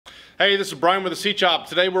Hey, this is Brian with the Seat Shop.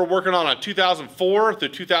 Today we're working on a 2004 through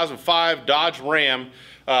 2005 Dodge Ram.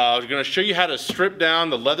 We're going to show you how to strip down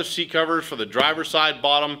the leather seat covers for the driver's side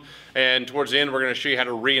bottom, and towards the end we're going to show you how to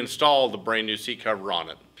reinstall the brand new seat cover on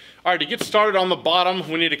it. Alright, to get started on the bottom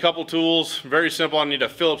we need a couple tools. Very simple. I need a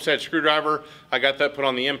Phillips head screwdriver. I got that put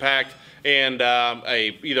on the impact, and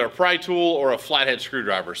either a pry tool or a flathead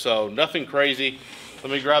screwdriver. So nothing crazy.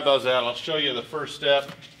 Let me grab those out. I'll show you the first step.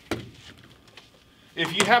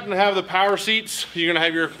 If you happen to have the power seats, you're going to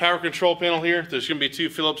have your power control panel here. There's going to be two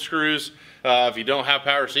Phillips screws. If you don't have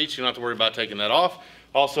power seats, you don't have to worry about taking that off.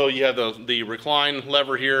 Also, you have the recline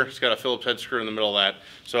lever here. It's got a Phillips head screw in the middle of that.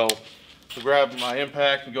 So I'll grab my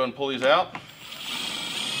impact and go ahead and pull these out.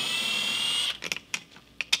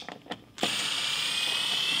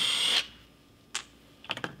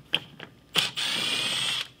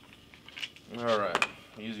 All right,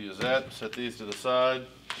 easy as that. Set these to the side.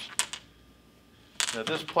 Now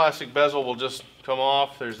this plastic bezel will just come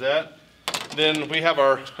off. There's that. Then we have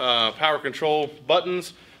our power control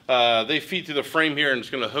buttons. They feed through the frame here, and it's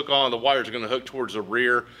going to hook on. The wires are going to hook towards the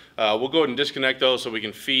rear. We'll go ahead and disconnect those so we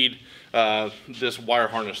can feed this wire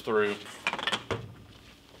harness through.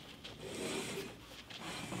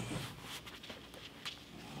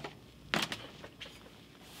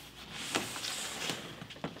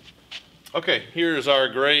 Okay, here's our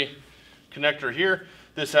gray connector here.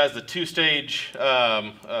 This has the two-stage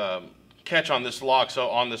catch on this lock, so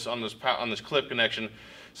on this clip connection.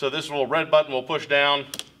 So this little red button will push down,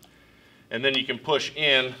 and then you can push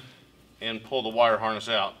in and pull the wire harness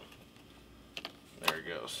out. There it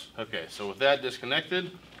goes. Okay, so with that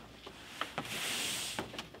disconnected,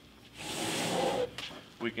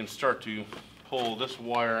 we can start to pull this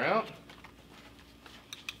wire out.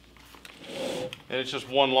 And it's just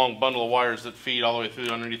one long bundle of wires that feed all the way through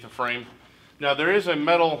underneath the frame. Now there is a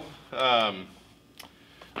little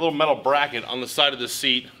metal bracket on the side of the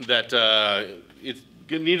seat that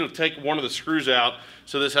you need to take one of the screws out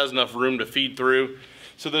so this has enough room to feed through.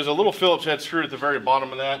 So there's a little Phillips head screw at the very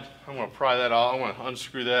bottom of that. I'm going to pry that off. I'm going to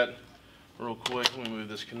unscrew that real quick. Let me move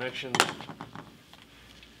this connection.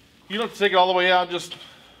 You don't have to take it all the way out, just,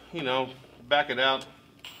 you know, back it out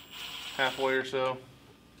halfway or so.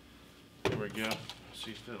 There we go.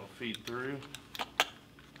 See if it'll feed through.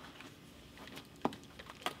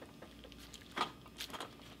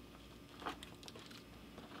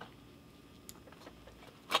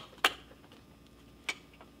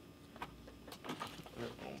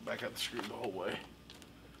 Back out the screw the whole way.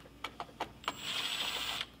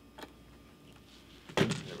 There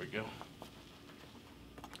we go.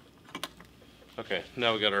 Okay,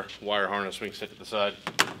 now we got our wire harness we can stick to the side.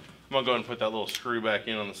 I'm gonna go ahead and put that little screw back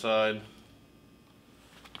in on the side.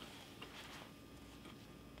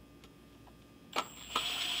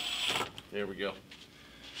 There we go.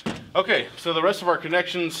 Okay, so the rest of our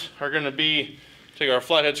connections are going to be, take our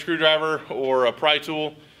flathead screwdriver or a pry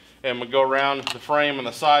tool, and we go around the frame on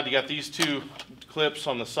the side. You got these two clips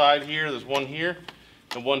on the side here. There's one here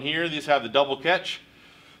and one here. These have the double catch,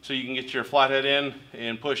 so you can get your flathead in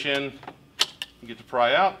and push in and get the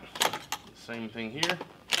pry out. Same thing here.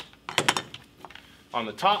 On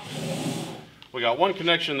the top, we got one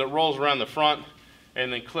connection that rolls around the front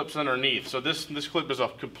and then clips underneath. So this clip is a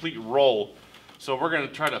complete roll. So we're going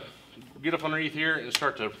to try to get up underneath here and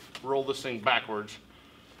start to roll this thing backwards.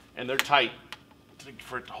 And they're tight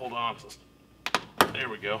for it to hold on. There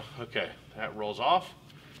we go. Okay, that rolls off.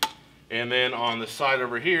 And then on the side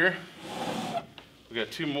over here, we got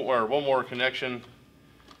one more connection.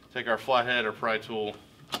 Take our flathead or pry tool,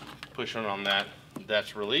 push on that.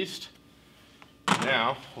 That's released.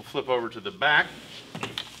 Now we'll flip over to the back.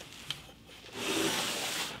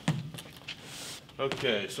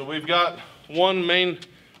 Okay, so we've got one main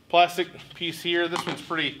plastic piece here. This one's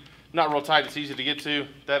not real tight. It's easy to get to.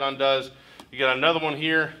 That undoes. You got another one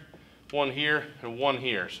here, and one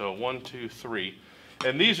here. So 1, 2, 3.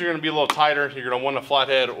 And these are going to be a little tighter. You're going to want a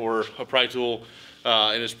flathead or a pry tool,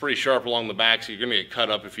 and it's pretty sharp along the back, so you're going to get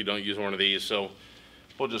cut up if you don't use one of these. So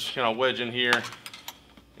we'll just kind of wedge in here,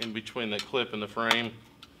 in between the clip and the frame.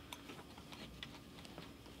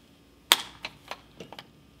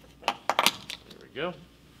 There we go.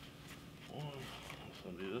 Let's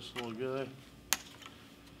undo this little guy.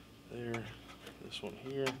 There. This one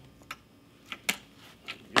here.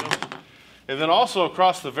 There we go. And then also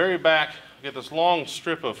across the very back, you get this long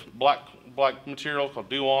strip of black material called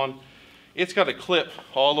Duon. It's got a clip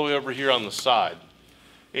all the way over here on the side.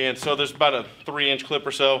 And so there's about a 3-inch clip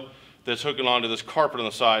or so that's hooking onto this carpet on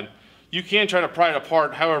the side. You can try to pry it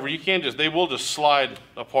apart. However, they will just slide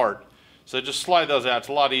apart. So just slide those out. It's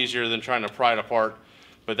a lot easier than trying to pry it apart.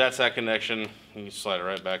 But that's that connection. you can slide it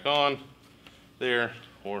right back on there,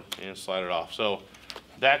 and slide it off. So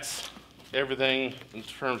that's everything in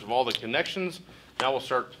terms of all the connections. Now we'll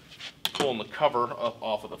start pulling the cover up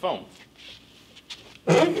off of the foam.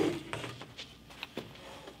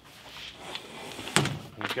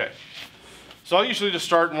 Okay, so I'll usually just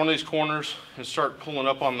start in one of these corners and start pulling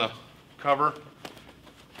up on the cover.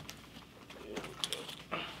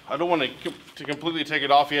 I don't want to completely take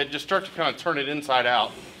it off yet, just start to kind of turn it inside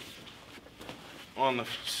out on the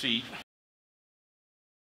seat.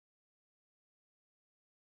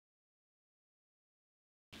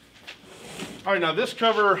 All right, now this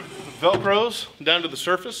cover Velcros down to the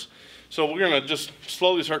surface. So we're gonna just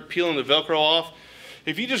slowly start peeling the Velcro off.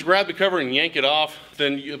 If you just grab the cover and yank it off,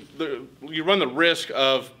 then you run the risk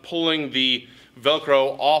of pulling the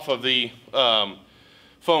Velcro off of the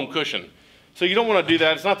foam cushion. So you don't want to do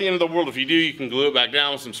that. It's not the end of the world. If you do, you can glue it back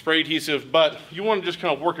down with some spray adhesive, but you want to just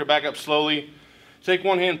kind of work it back up slowly. Take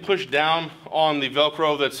one hand, push down on the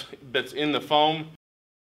Velcro that's in the foam.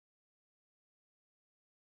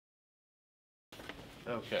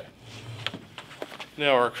 Okay.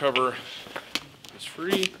 Now our cover is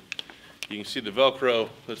free. You can see the Velcro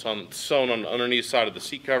that's sewn on the underneath side of the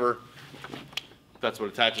seat cover. That's what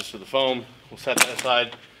attaches to the foam. We'll set that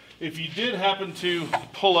aside. If you did happen to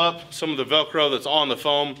pull up some of the Velcro that's on the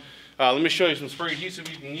foam, let me show you some spray adhesive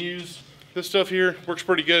you can use. This stuff here works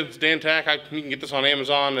pretty good. It's Dan-Tack. You can get this on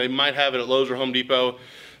Amazon. They might have it at Lowe's or Home Depot.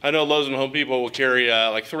 I know Lowe's and Home Depot will carry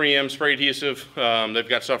like 3M spray adhesive. They've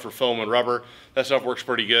got stuff for foam and rubber. That stuff works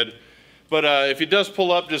pretty good. But if it does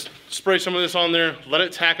pull up, just spray some of this on there. Let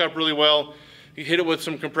it tack up really well. You hit it with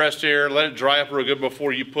some compressed air. Let it dry up real good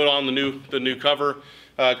before you put on the new cover,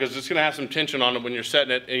 because it's going to have some tension on it when you're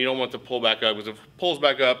setting it, and you don't want it to pull back up. Because if it pulls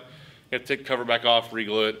back up, you have to take the cover back off,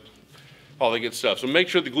 re-glue it, all the good stuff. So make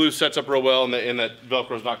sure the glue sets up real well and that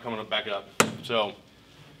Velcro is not coming back up. So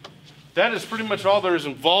that is pretty much all there is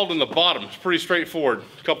involved in the bottom. It's pretty straightforward.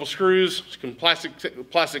 A couple screws, some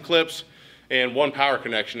plastic clips, and one power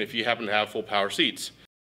connection if you happen to have full power seats.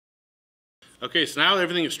 Okay, so now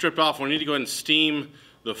everything is stripped off. We need to go ahead and steam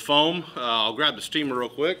the foam. I'll grab the steamer real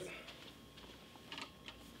quick.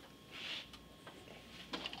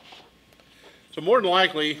 So more than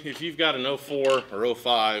likely, if you've got an 04 or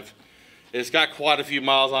 05, it's got quite a few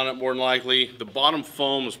miles on it more than likely. The bottom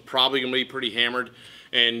foam is probably gonna be pretty hammered,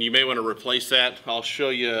 and you may want to replace that. I'll show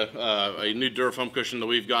you a new Durafoam cushion that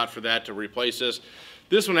we've got for that to replace this.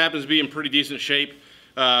 This one happens to be in pretty decent shape.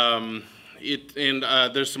 There's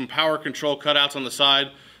some power control cutouts on the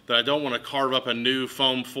side that I don't want to carve up a new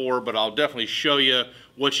foam for, but I'll definitely show you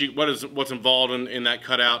what's involved in that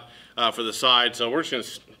cutout for the side. So we're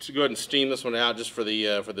just going to go ahead and steam this one out just for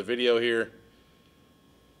the video here.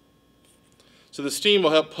 So the steam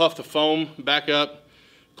will help puff the foam back up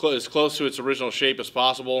as close to its original shape as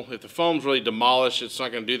possible. If the foam's really demolished, it's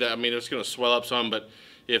not going to do that. I mean, it's going to swell up some, but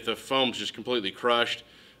if the foam's just completely crushed,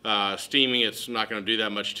 steaming, it's not going to do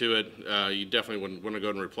that much to it. You definitely wouldn't want to go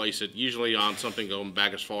ahead and replace it. Usually on something going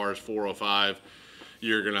back as far as 405,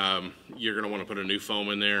 you're gonna want to put a new foam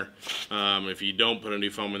in there. If you don't put a new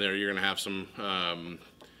foam in there, you're gonna have some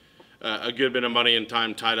a good bit of money and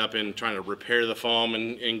time tied up in trying to repair the foam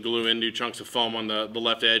and glue in new chunks of foam on the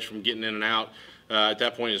left edge from getting in and out. At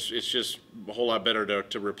that point, it's just a whole lot better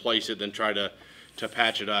to replace it than try to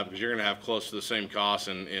patch it up, because you're going to have close to the same cost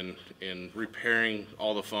in repairing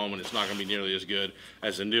all the foam, and it's not going to be nearly as good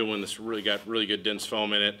as the new one that's really got really good dense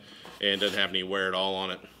foam in it and doesn't have any wear at all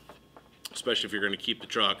on it, especially if you're going to keep the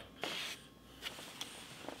truck.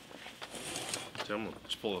 So I'm going to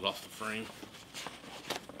just pull it off the frame.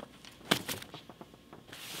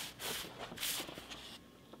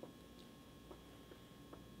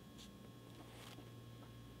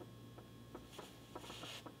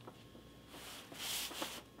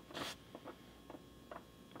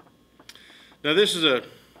 Now this is a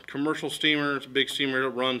commercial steamer. It's a big steamer. It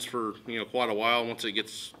runs for quite a while once it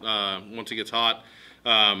gets hot.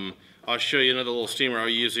 I'll show you another little steamer I'll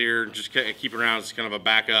use here. Just keep it around as kind of a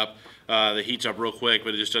backup. That heats up real quick,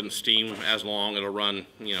 but it just doesn't steam as long. It'll run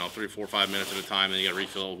 3, 4, 5 minutes at a time, and then you got to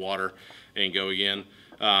refill it with water and go again.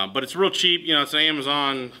 But it's real cheap. It's an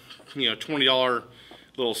Amazon $20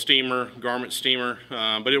 little steamer, garment steamer,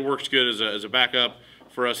 but it works good as a backup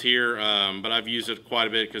for us here, but I've used it quite a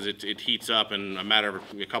bit because it heats up in a matter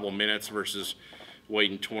of a couple of minutes versus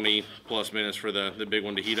waiting 20 plus minutes for the big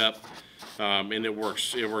one to heat up, and it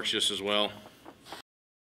works just as well.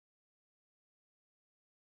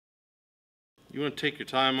 You want to take your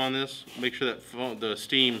time on this. Make sure that the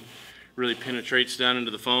steam really penetrates down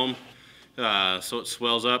into the foam, so it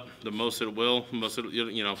swells up the most it will.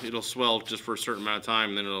 It'll swell just for a certain amount of time,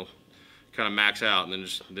 and then it'll kind of max out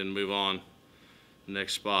and then move on to the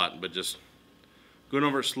next spot. But just going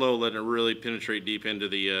over it slow, letting it really penetrate deep into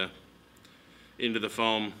the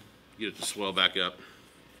foam, get it to swell back up.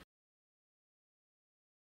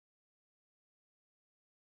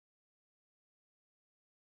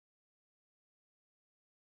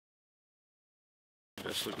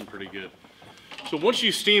 That's looking pretty good. So once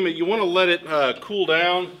you steam it, you want to let it cool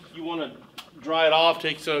down. You want to dry it off.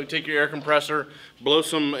 Take your air compressor, blow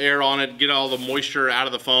some air on it, get all the moisture out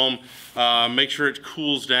of the foam. Make sure it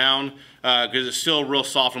cools down because it's still real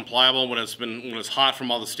soft and pliable when it's hot from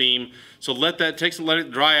all the steam. So let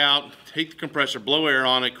it dry out. Take the compressor, blow air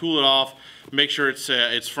on it, cool it off. Make sure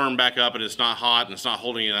it's firm back up and it's not hot and it's not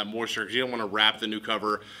holding in that moisture, because you don't want to wrap the new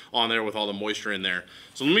cover on there with all the moisture in there.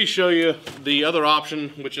 So let me show you the other option,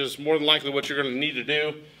 which is more than likely what you're going to need to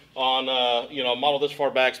do on a model this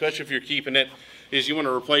far back, especially if you're keeping it, is you want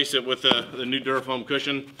to replace it with the new Durafoam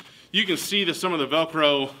cushion. You can see that some of the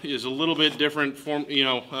Velcro is a little bit different form,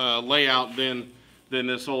 layout than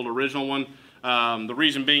this old original one. The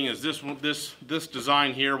reason being is this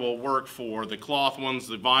design here will work for the cloth ones,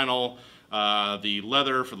 the vinyl, the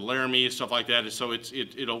leather for the Laramie, stuff like that. So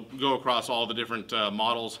it'll go across all the different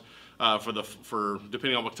models for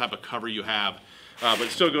depending on what type of cover you have. But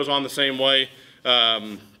it still goes on the same way.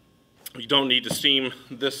 You don't need to steam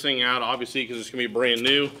this thing out, obviously, because it's going to be brand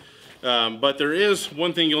new. But there is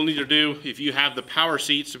one thing you'll need to do if you have the power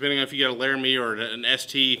seats, depending on if you got a Laramie or an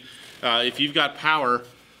ST. If you've got power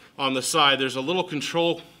on the side, there's a little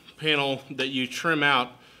control panel that you trim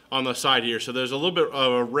out on the side here. So there's a little bit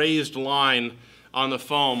of a raised line on the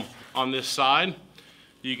foam on this side.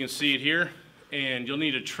 You can see it here, and you'll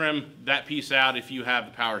need to trim that piece out if you have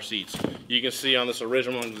the power seats. You can see on this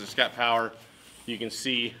original one, because it's got power, you can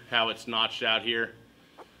see how it's notched out here.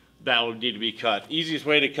 That would need to be cut. Easiest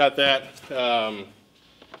way to cut that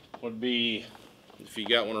would be, if you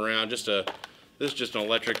got one around, this is just an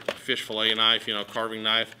electric fish fillet knife, carving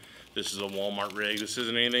knife. This is a Walmart rig. This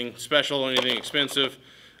isn't anything special, anything expensive.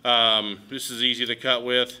 This is easy to cut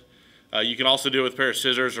with. You can also do it with a pair of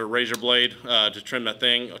scissors or razor blade to trim that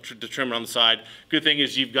thing, to trim it on the side. Good thing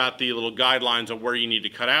is you've got the little guidelines of where you need to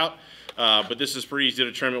cut out, but this is pretty easy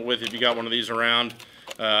to trim it with if you got one of these around.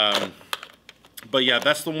 But yeah,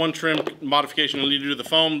 that's the one trim modification you'll need to do to the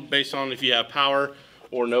foam based on if you have power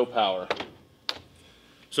or no power.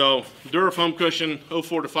 So Durafoam cushion,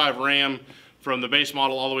 04 to 5 Ram, from the base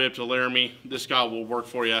model all the way up to Laramie. This guy will work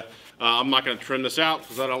for you. I'm not going to trim this out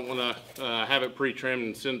because I don't want to have it pre-trimmed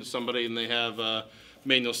and send it to somebody and they have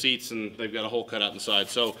manual seats and they've got a hole cut out inside.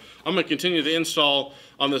 So I'm going to continue the install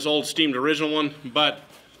on this old steamed original one, but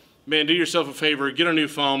man, do yourself a favor, get a new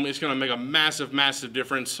foam. It's going to make a massive, massive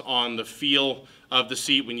difference on the feel of the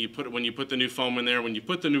seat when you put the new foam in there. When you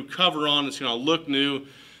put the new cover on, it's going to look new.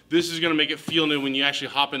 This is going to make it feel new when you actually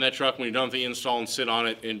hop in that truck, when you're done with the install, and sit on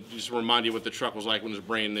it and just remind you what the truck was like when it was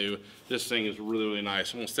brand new. This thing is really, really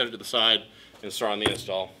nice. I'm going to set it to the side and start on the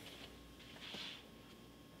install.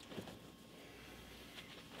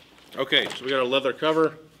 Okay, so we got a leather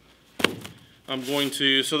cover. I'm going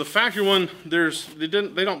to, so the factory one, they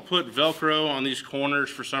don't put Velcro on these corners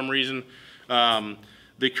for some reason.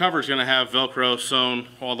 The cover is going to have Velcro sewn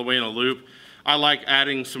all the way in a loop. I like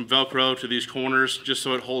adding some Velcro to these corners just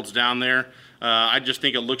so it holds down there. I just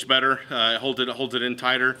think it looks better. It holds it in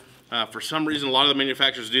tighter. For some reason, a lot of the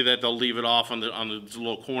manufacturers do that. They'll leave it off on the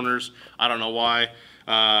little corners. I don't know why.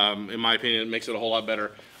 In my opinion, it makes it a whole lot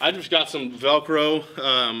better. I just got some Velcro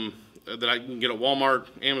that I can get at Walmart,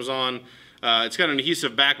 Amazon. It's got an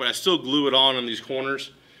adhesive back, but I still glue it on these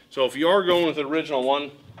corners. So if you are going with the original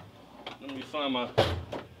one, let me find my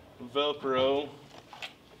Velcro.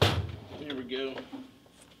 Here we go.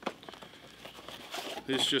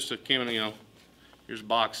 This is just here's a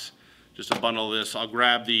box, just a bundle of this. I'll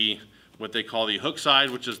grab what they call the hook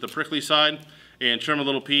side, which is the prickly side, and trim a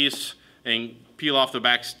little piece and peel off the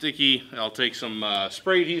back sticky. I'll take some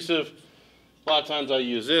spray adhesive. A lot of times I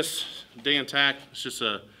use this, Dantac. It's just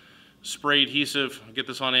a spray adhesive. Get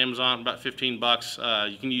this on Amazon, about 15 bucks.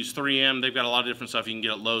 You can use 3M. They've got a lot of different stuff you can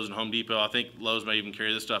get at Lowe's and Home Depot. I think Lowe's may even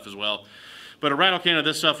carry this stuff as well. But a rattle can of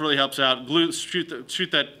this stuff really helps out.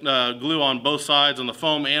 Shoot that glue on both sides, on the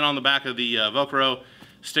foam and on the back of the Velcro.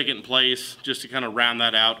 Stick it in place just to kind of round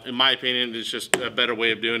that out. In my opinion, it's just a better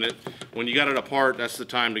way of doing it. When you got it apart, that's the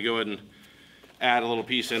time to go ahead and add a little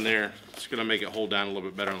piece in there. It's going to make it hold down a little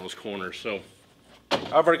bit better on those corners. So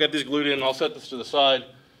I've already got these glued in. I'll set this to the side.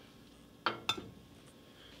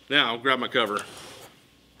 Now I'll grab my cover.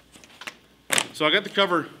 So I got the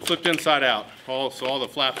cover flipped inside out. So all the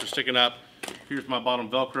flaps are sticking up. Here's my bottom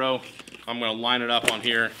Velcro. I'm going to line it up on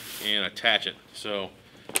here and attach it. So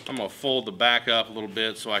I'm gonna fold the back up a little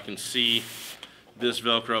bit so I can see this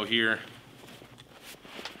Velcro here.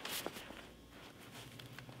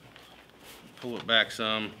 Pull it back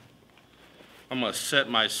some. I'm gonna set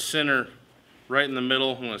my center right in the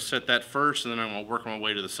middle. I'm gonna set that first, and then I'm gonna work my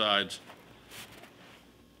way to the sides.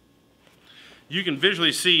 You can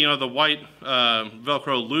visually see, you know, the white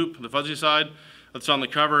Velcro loop, the fuzzy side that's on the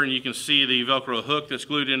cover, and you can see the Velcro hook that's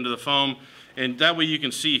glued into the foam. And that way you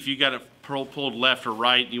can see if you got it pulled left or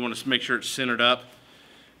right, you want to make sure it's centered up.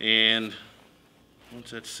 And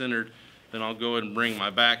once that's centered, then I'll go ahead and bring my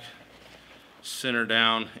back center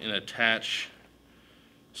down and attach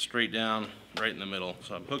straight down right in the middle.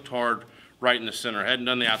 So I'm hooked hard right in the center. I hadn't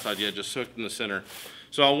done the outside yet, just hooked in the center.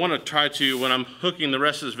 So I want to try to, when I'm hooking the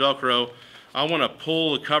rest of this Velcro, I want to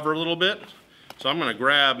pull the cover a little bit. So I'm going to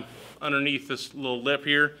grab underneath this little lip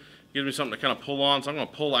here, gives me something to kind of pull on. So I'm going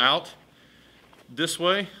to pull out this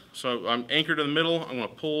way. So I'm anchored in the middle. I'm going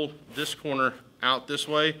to pull this corner out this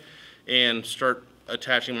way and start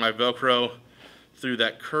attaching my Velcro through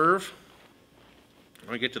that curve.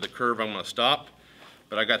 When I get to the curve, I'm going to stop.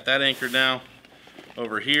 But I got that anchored now.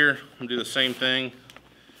 Over here, I'm going to do the same thing.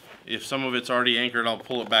 If some of it's already anchored, I'll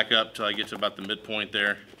pull it back up till I get to about the midpoint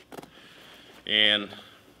there. And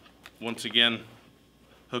once again,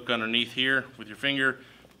 hook underneath here with your finger,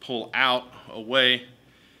 pull out, away,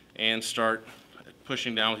 and start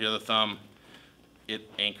pushing down with the other thumb, it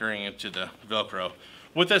anchoring into the Velcro.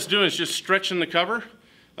 What that's doing is just stretching the cover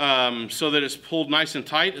so that it's pulled nice and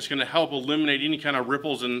tight. It's going to help eliminate any kind of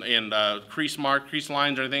ripples and crease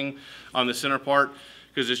lines or anything on the center part,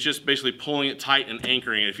 because it's just basically pulling it tight and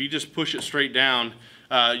anchoring it. If you just push it straight down,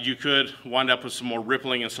 you could wind up with some more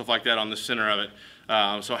rippling and stuff like that on the center of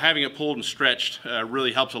it. So having it pulled and stretched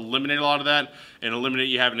really helps eliminate a lot of that and eliminate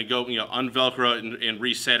you having to go, you know, unvelcro it and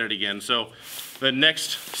reset it again. So the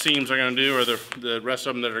next seams I'm going to do are the rest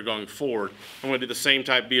of them that are going forward. I'm going to do the same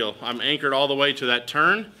type deal. I'm anchored all the way to that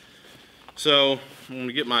turn. So I'm going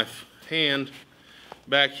to get my hand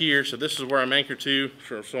back here. So this is where I'm anchored to.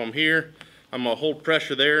 So I'm here. I'm going to hold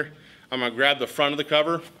pressure there. I'm going to grab the front of the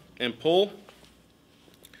cover and pull.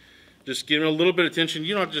 Just give it a little bit of tension.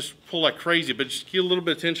 You don't have to just pull like crazy, but just get a little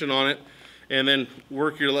bit of tension on it, and then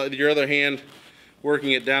work your other hand,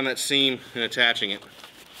 working it down that seam and attaching it.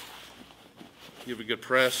 Give it a good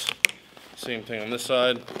press. Same thing on this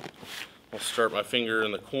side. I'll start my finger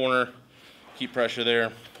in the corner, keep pressure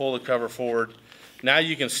there, pull the cover forward. Now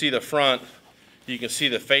you can see the front. You can see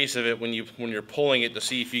the face of it when you're pulling it to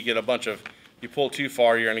see if you get a bunch of. You pull too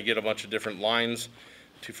far, you're going to get a bunch of different lines.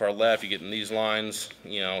 Too far left, you get in these lines,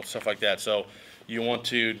 you know, stuff like that. So you want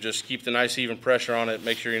to just keep the nice even pressure on it,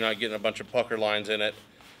 make sure you're not getting a bunch of pucker lines in it,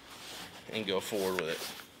 and go forward with it.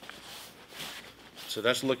 So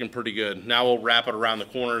that's looking pretty good. Now we'll wrap it around the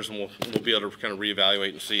corners, and we'll be able to kind of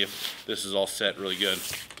reevaluate and see if this is all set really good.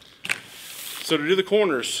 So to do the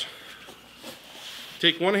corners,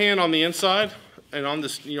 take one hand on the inside and on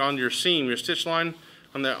this, you know, on your seam, your stitch line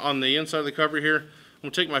on the inside of the cover here. I'm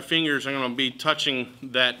going to take my fingers, I'm going to be touching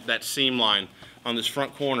that seam line on this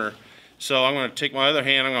front corner. So I'm going to take my other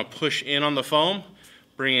hand, I'm going to push in on the foam,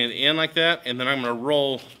 bring it in like that, and then I'm going to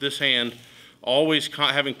roll this hand, always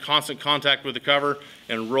having constant contact with the cover,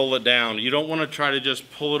 and roll it down. You don't want to try to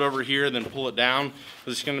just pull it over here then pull it down,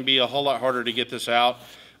 because it's going to be a whole lot harder to get this out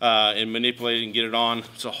and manipulate it and get it on.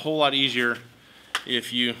 It's a whole lot easier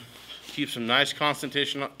if you keep some nice constant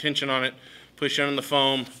tension on it, push in on the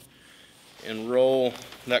foam, and roll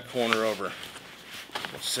that corner over.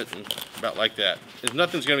 It's sitting about like that.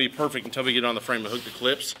 Nothing's going to be perfect until we get on the frame and hook the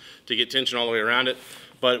clips to get tension all the way around it.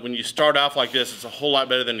 But when you start off like this, it's a whole lot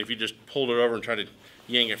better than if you just pulled it over and tried to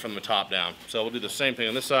yank it from the top down. So we'll do the same thing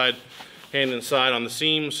on this side. Hand inside on the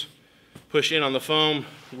seams, push in on the foam,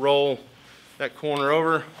 roll that corner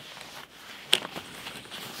over.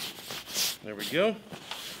 There we go.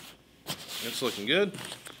 It's looking good.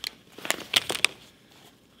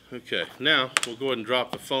 Okay, now we'll go ahead and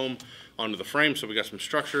drop the foam onto the frame so we got some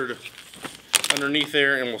structure underneath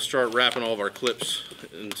there, and we'll start wrapping all of our clips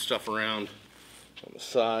and stuff around on the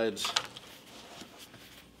sides.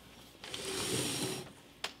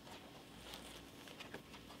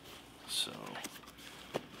 So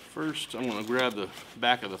first I'm going to grab the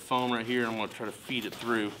back of the foam right here, and I'm going to try to feed it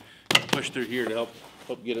through, push through here to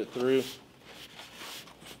help get it through.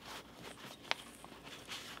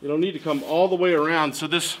 You don't need to come all the way around. So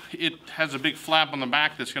it has a big flap on the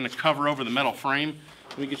back that's going to cover over the metal frame.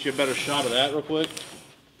 Let me get you a better shot of that real quick.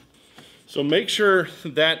 So make sure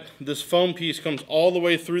that this foam piece comes all the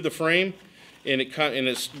way through the frame, and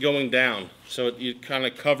it's going down. So it kind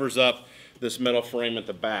of covers up this metal frame at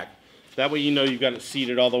the back. That way you know you've got it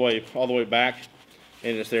seated all the way back.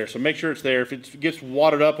 and it's there. So make sure it's there. If it gets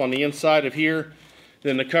wadded up on the inside of here,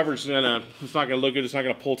 then the cover's it's not gonna look good. It's not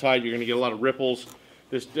gonna pull tight. You're gonna get a lot of ripples.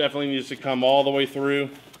 This definitely needs to come all the way through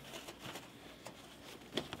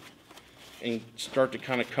and start to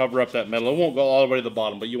kind of cover up that metal. It won't go all the way to the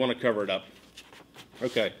bottom, but you want to cover it up.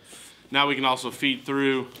 Okay, now we can also feed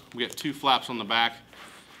through. We got 2 flaps on the back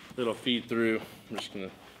that'll feed through. I'm just gonna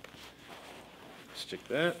stick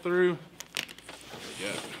that through. We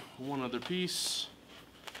got one other piece.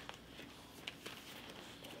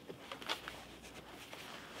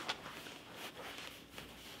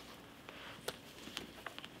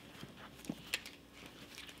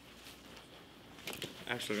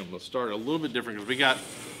 Actually, I'm going to start a little bit different because we got,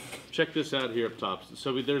 check this out here up top.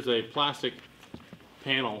 So there's a plastic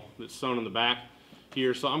panel that's sewn in the back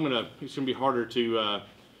here. So it's going to be harder to,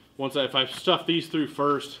 if I stuff these through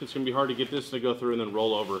first, it's going to be hard to get this to go through and then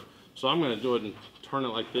roll over. So I'm going to do it and turn it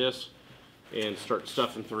like this and start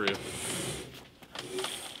stuffing through.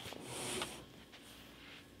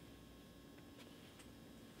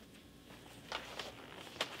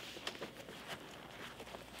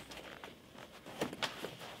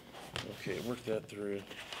 Okay, work that through.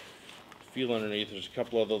 Feel underneath. There's a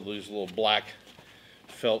couple of these little black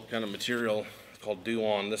felt kind of material called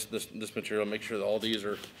Dew-On. This material. Make sure that all these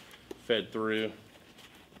are fed through.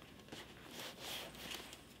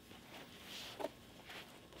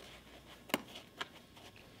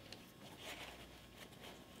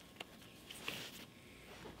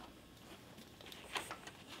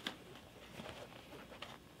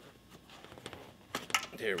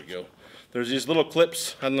 There we go. There's these little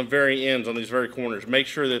clips on the very ends, on these very corners. Make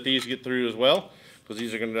sure that these get through as well, because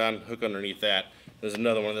these are going to hook underneath that. There's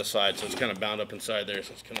another one on this side, so it's kind of bound up inside there.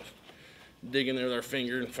 So it's kind of dig in there with our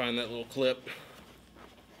finger and find that little clip.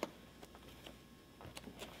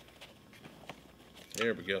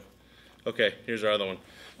 There we go. Okay, here's our other one.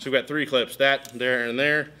 So we've got 3 clips, that, there,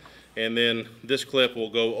 and then this clip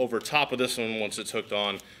will go over top of this one once it's hooked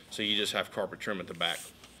on, so you just have carpet trim at the back.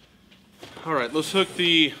 All right, let's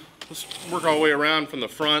work our way around from the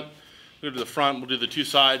front. We'll go to the front, we'll do the 2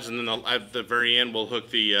 sides, and then at the very end we'll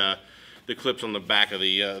hook the clips on the back of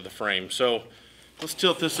the frame. So let's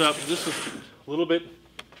tilt this up. This is a little bit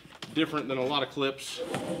different than a lot of clips,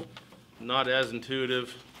 not as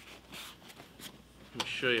intuitive. Let me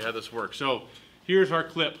show you how this works. So here's our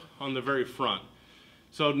clip on the very front.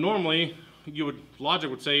 So normally, logic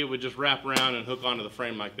would say it would just wrap around and hook onto the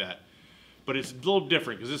frame like that. But it's a little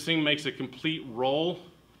different because this thing makes a complete roll,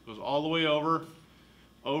 goes all the way over,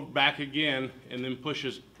 back again, and then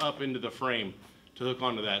pushes up into the frame to hook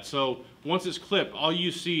onto that. So once it's clipped, all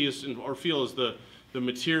you see is, or feel, is the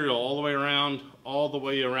material all the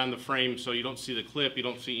way around the frame, so you don't see the clip, you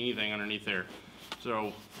don't see anything underneath there.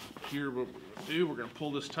 So here what we're going to do, we're going to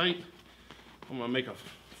pull this tight. I'm going to make a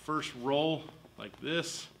first roll like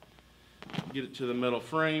this, get it to the metal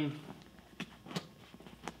frame,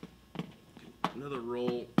 another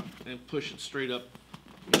roll, and push it straight up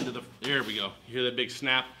into the, there we go. You hear that big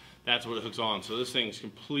snap? That's what it hooks on. So this thing's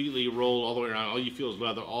completely rolled all the way around. All you feel is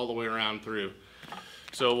leather all the way around through.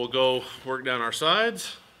 So we'll go work down our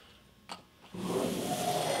sides.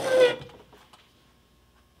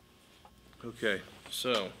 Okay,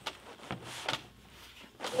 so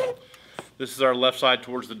this is our left side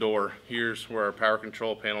towards the door. Here's where our power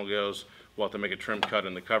control panel goes. We'll have to make a trim cut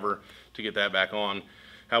in the cover to get that back on.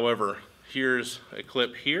 However, here's a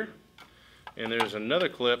clip here, and there's another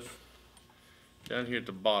clip down here at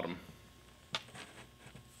the bottom.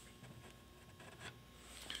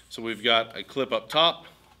 So we've got a clip up top,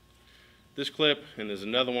 this clip, and there's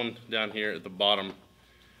another one down here at the bottom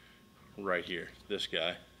right here, this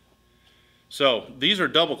guy. So these are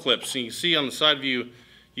double clips. So you can see on the side view,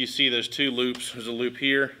 you see there's 2 loops. There's a loop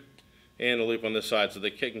here and a loop on this side, so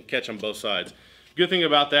they can catch on both sides. Good thing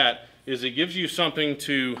about that is it gives you something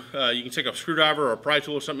to, you can take a screwdriver or a pry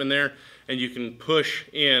tool or something in there, and you can push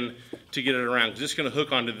in to get it around, because it's going to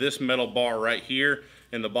hook onto this metal bar right here,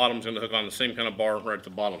 and the bottom's going to hook on the same kind of bar right at the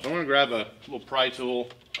bottom. So I'm going to grab a little pry tool.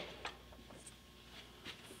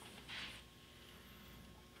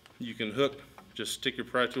 You can hook, just stick your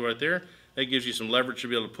pry tool right there. That gives you some leverage to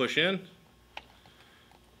be able to push in.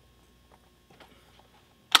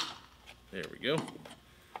 There we go.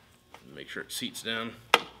 Make sure it seats down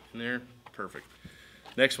in there. Perfect.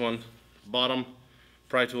 Next one, bottom,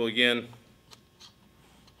 pry tool again.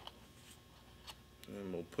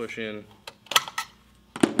 And we'll push in,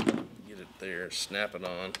 get it there, snap it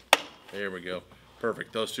on. There we go.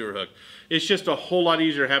 Perfect. Those 2 are hooked. It's just a whole lot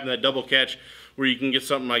easier having that double catch where you can get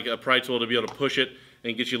something like a pry tool to be able to push it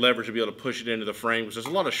and get you leverage to be able to push it into the frame, because there's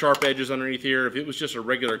a lot of sharp edges underneath here. If it was just a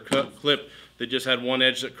regular clip that just had one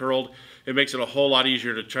edge that curled, it makes it a whole lot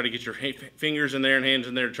easier to try to get your fingers in there and hands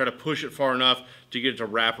in there to try to push it far enough to get it to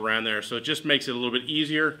wrap around there. So it just makes it a little bit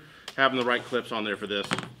easier having the right clips on there for this.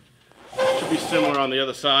 Should be similar on the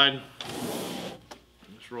other side.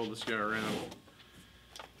 Let's roll this guy around.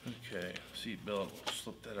 Okay, seat belt,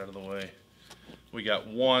 slip that out of the way. We got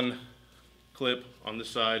one clip on this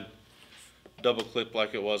side, double clip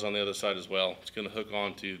like it was on the other side as well. It's going to hook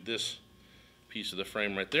onto this piece of the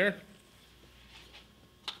frame right there.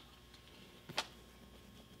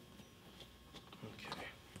 Okay.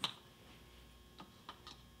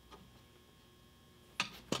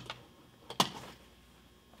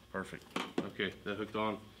 Perfect. Okay, that hooked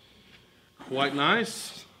on quite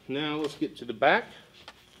nice. Now let's get to the back.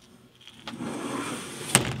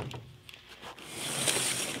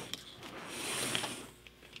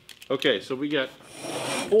 Okay, so we got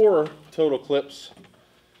 4 total clips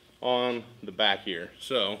on the back here.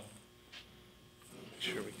 So, make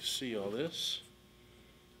sure we can see all this.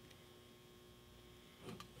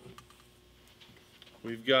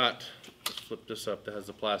 We've got, let's flip this up, that has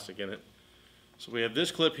the plastic in it. So we have this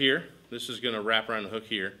clip here. This is going to wrap around the hook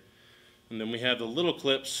here. And then we have the little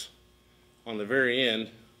clips on the very end.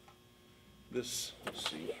 This, let's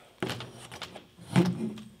see.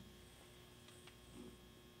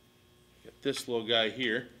 This little guy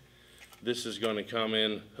here, this is going to come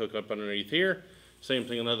in, hook up underneath here. Same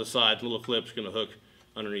thing on the other side, little clip's going to hook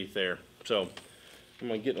underneath there. So I'm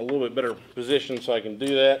going to get in a little bit better position so I can do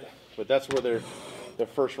that, but that's where the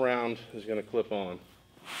first round is going to clip on.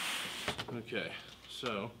 Okay,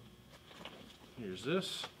 so here's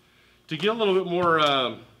this. To get a little bit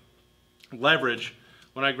more leverage,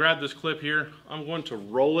 when I grab this clip here, I'm going to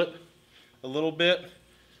roll it a little bit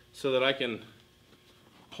so that I can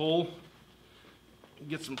pull,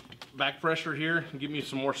 get some back pressure here and give me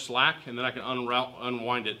some more slack, and then I can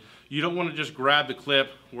unwind it. You don't want to just grab the clip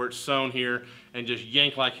where it's sewn here and just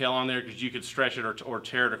yank like hell on there, because you could stretch it or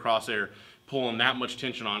tear it across there, pulling that much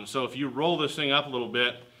tension on it. So if you roll this thing up a little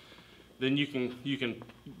bit, then you can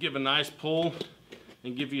give a nice pull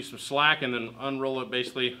and give you some slack, and then unroll it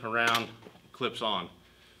basically around, clips on.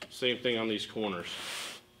 Same thing on these corners.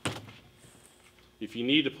 If you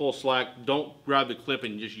need to pull slack, don't grab the clip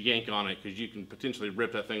and just yank on it, because you can potentially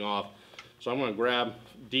rip that thing off. So I'm going to grab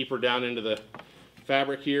deeper down into the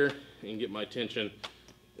fabric here and get my tension,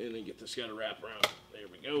 and then get this guy to wrap around. There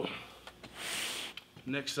we go.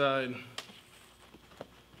 Next side.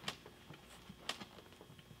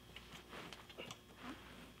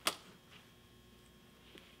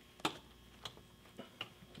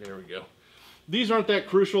 There we go. These aren't that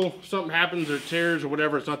crucial. If something happens or tears or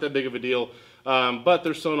whatever, it's not that big of a deal. But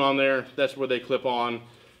they're sewn on there. That's where they clip on.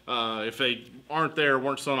 If they aren't there,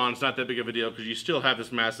 weren't sewn on, it's not that big of a deal, because you still have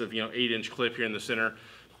this massive, 8-inch clip here in the center.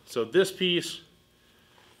 So this piece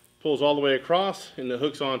pulls all the way across, and it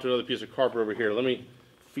hooks onto another piece of carpet over here. Let me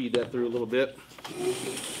feed that through a little bit.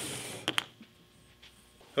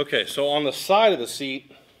 Okay, so on the side of the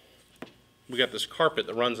seat, we got this carpet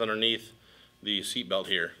that runs underneath the seat belt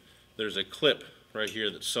here. There's a clip right here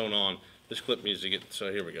that's sewn on. This clip needs to get,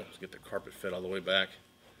 so here we go. Let's get the carpet fit all the way back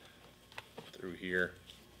through here.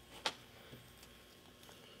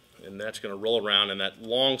 And that's going to roll around, and that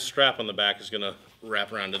long strap on the back is going to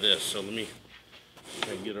wrap around to this. So let me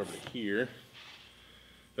try and get over here.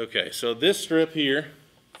 Okay, so this strip here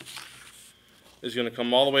is going to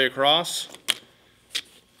come all the way across.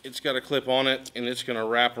 It's got a clip on it, and it's going to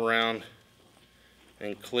wrap around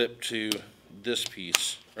and clip to this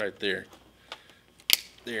piece right there.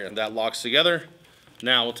 There, and that locks together.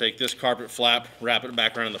 Now we'll take this carpet flap, wrap it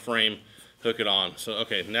back around the frame, hook it on. So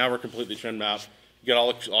okay, now we're completely trimmed out. You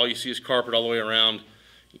got all you see is carpet all the way around.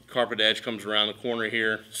 Carpet edge comes around the corner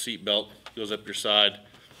here. Seat belt goes up your side.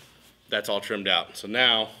 That's all trimmed out. So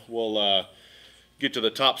now we'll get to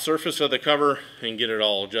the top surface of the cover and get it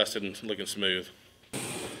all adjusted and looking smooth.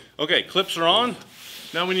 Okay, clips are on.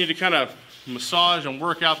 Now we need to kind of massage and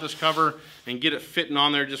work out this cover and get it fitting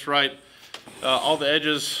on there just right. All the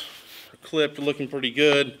edges are clipped, looking pretty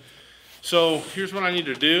good. So here's what I need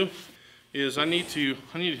to do is I need to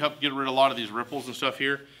help get rid of a lot of these ripples and stuff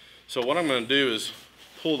here. So what I'm going to do is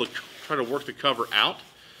try to work the cover out.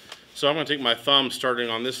 So I'm going to take my thumb, starting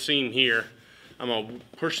on this seam here. I'm going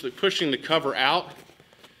to pushing the cover out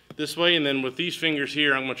this way, and then with these fingers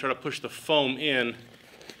here, I'm going to try to push the foam in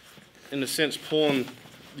a sense, working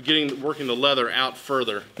the leather out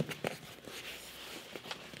further.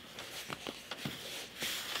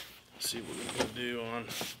 See what we can do on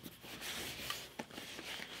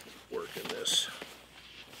working this.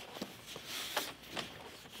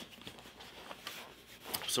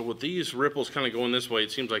 So with these ripples kind of going this way,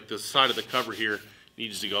 it seems like the side of the cover here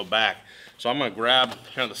needs to go back. So I'm going to grab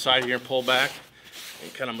kind of the side here and pull back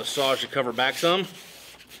and kind of massage the cover back some.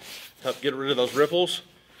 Help get rid of those ripples.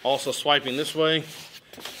 Also swiping this way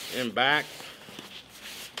and back.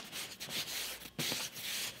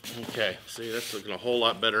 Okay, see, that's looking a whole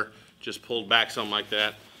lot better. Just pulled back something like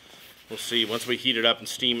that. We'll see, once we heat it up and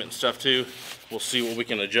steam it and stuff too, we'll see what we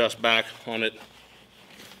can adjust back on it.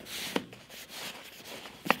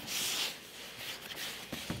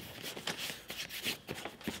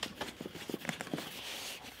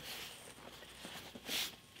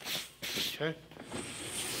 Okay,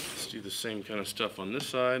 let's do the same kind of stuff on this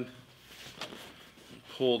side.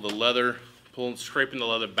 Pull the leather, scraping the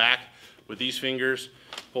leather back with these fingers.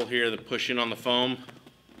 Pull here, then push in on the foam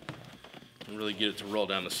and really get it to roll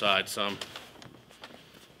down the side some.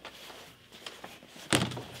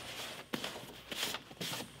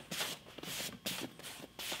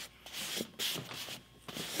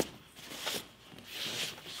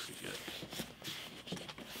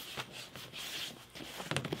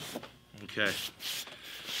 Okay,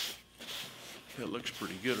 that looks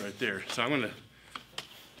pretty good right there. So I'm going to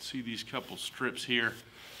see these couple strips here.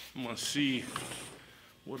 I'm going to see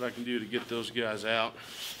what I can do to get those guys out.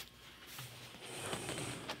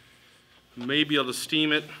 Maybe I'll just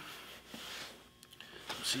steam it.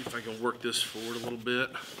 See if I can work this forward a little bit.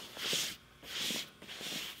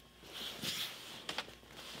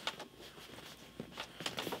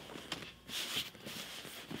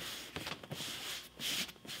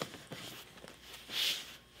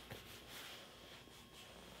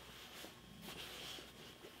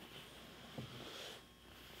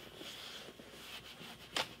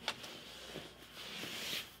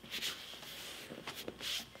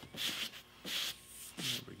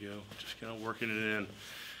 Just kind of working it in.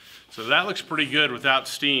 So that looks pretty good without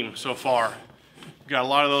steam so far. Got a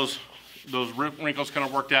lot of those wrinkles kind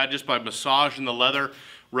of worked out just by massaging the leather,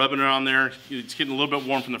 rubbing it on there. It's getting a little bit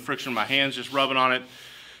warm from the friction of my hands just rubbing on it.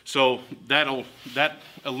 So that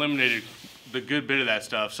eliminated the good bit of that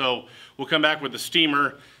stuff. So we'll come back with the steamer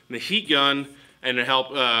and the heat gun and to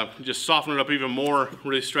help just soften it up even more,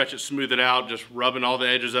 really stretch it, smooth it out, just rubbing all the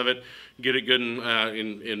edges of it, get it good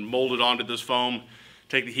and mold it onto this foam.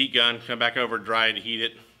 Take the heat gun, come back over, dry it, heat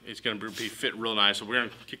it. It's going to be fit real nice. So we're going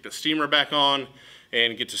to kick the steamer back on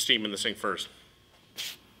and get to steaming this thing first.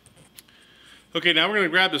 Okay, now we're going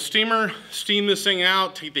to grab the steamer, steam this thing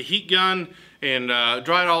out, take the heat gun and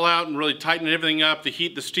dry it all out and really tighten everything up. The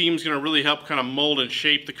steam is going to really help kind of mold and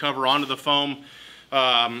shape the cover onto the foam.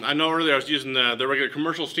 I know earlier I was using the regular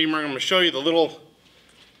commercial steamer. I'm going to show you the little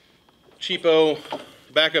cheapo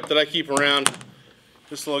backup that I keep around.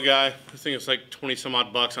 This little guy, this thing is like 20 some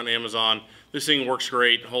odd bucks on Amazon. This thing works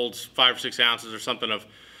great, holds 5 or 6 ounces or something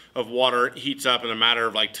of water. It heats up in a matter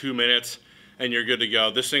of like 2 minutes and you're good to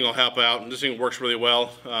go. This thing will help out and this thing works really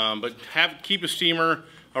well. But keep a steamer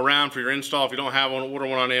around for your install. If you don't have one, order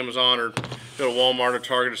one on Amazon or go to Walmart or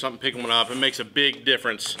Target or something, pick one up. It makes a big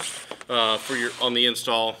difference on the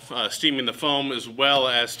install, steaming the foam as well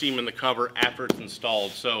as steaming the cover after it's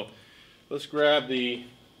installed. So let's grab the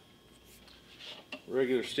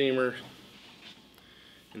regular steamer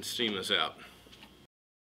and steam this out.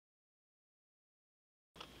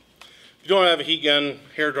 If you don't have a heat gun,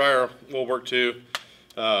 hair dryer will work too.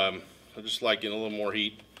 I just like getting a little more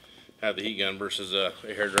heat, have the heat gun versus a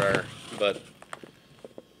hair dryer, but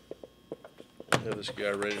I have this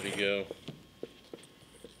guy ready to go.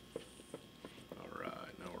 All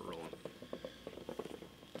right, now we're rolling.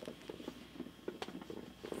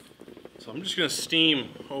 So I'm just going to steam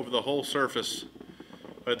over the whole surface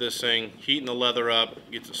of this thing, heating the leather up,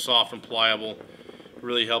 gets it soft and pliable,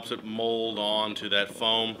 really helps it mold onto that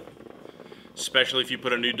foam. Especially if you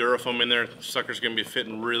put a new Durafoam in there, the sucker's going to be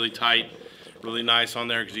fitting really tight, really nice on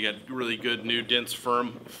there because you got really good new dense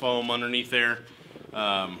firm foam underneath there.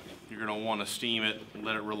 You're going to want to steam it,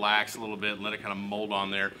 let it relax a little bit, and let it kind of mold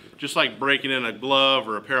on there. Just like breaking in a glove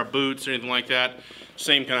or a pair of boots or anything like that,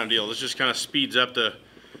 same kind of deal. This just kind of speeds up the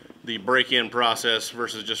break-in process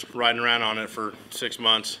versus just riding around on it for 6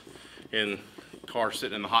 months in car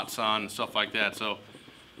sitting in the hot sun and stuff like that. So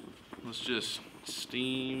let's just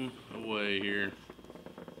steam away here.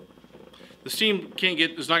 The steam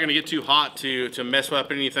is not going to get too hot to mess up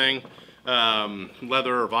anything,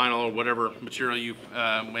 leather or vinyl or whatever material you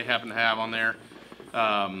may happen to have on there.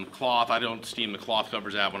 Cloth, I don't steam the cloth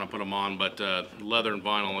covers out when I put them on, but leather and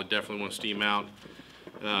vinyl I definitely want to steam out.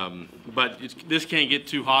 But this can't get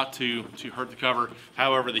too hot to hurt the cover.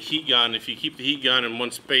 However, the heat gun, if you keep the heat gun in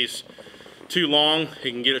one space too long,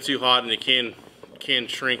 it can get it too hot and it can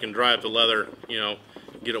shrink and dry up the leather, you know,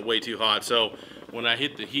 get it way too hot. So when I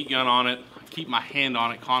hit the heat gun on it, I keep my hand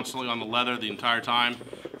on it constantly on the leather the entire time,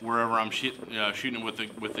 wherever I'm shooting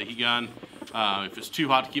it with the heat gun. If it's too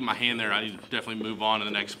hot to keep my hand there, I need to definitely move on to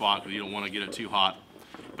the next spot because you don't want to get it too hot.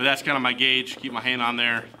 But that's kind of my gauge. Keep my hand on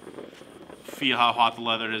there, feel how hot the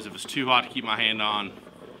leather is. If it's too hot to keep my hand on,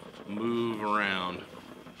 move around.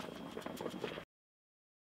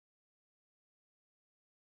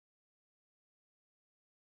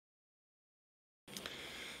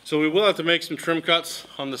 So we will have to make some trim cuts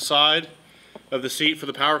on the side of the seat for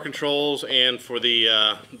the power controls and for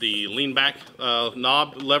the lean back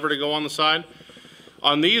knob lever to go on the side.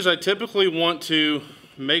 On these, I typically want to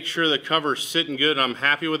make sure the cover's sitting good and I'm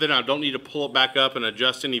happy with it. I don't need to pull it back up and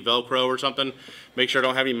adjust any Velcro or something. Make sure I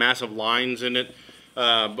don't have any massive lines in it.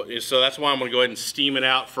 So that's why I'm going to go ahead and steam it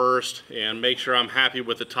out first and make sure I'm happy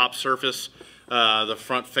with the top surface. The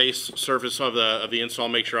front face surface of the install,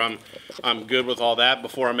 make sure I'm good with all that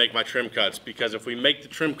before I make my trim cuts. Because if we make the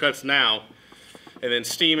trim cuts now and then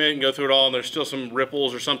steam it and go through it all and there's still some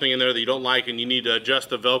ripples or something in there that you don't like and you need to adjust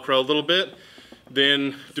the Velcro a little bit,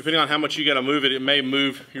 then depending on how much you got to move it, it may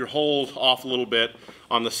move your holes off a little bit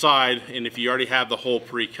on the side. And if you already have the hole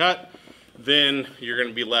pre-cut, then you're going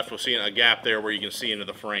to be left with seeing a gap there where you can see into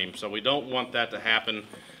the frame. So we don't want that to happen.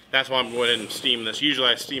 That's why I'm going ahead and steam this. Usually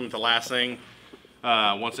I steam it the last thing.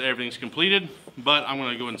 Once everything's completed, but I'm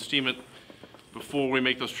going to go and steam it before we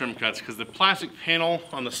make those trim cuts because the plastic panel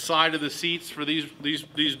on the side of the seats for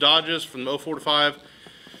these Dodges from 04 to 5,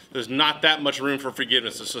 there's not that much room for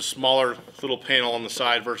forgiveness. It's a smaller little panel on the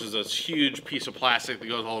side versus this huge piece of plastic that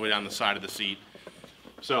goes all the way down the side of the seat.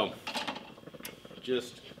 So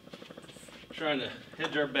just trying to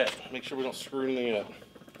hedge our bet, make sure we don't screw anything up.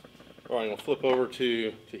 All right, I'm going to flip over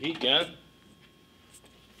to heat gun.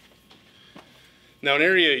 Now, an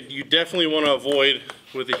area you definitely want to avoid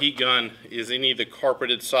with the heat gun is any of the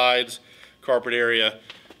carpeted sides, carpet area.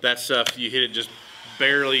 That stuff, you hit it, just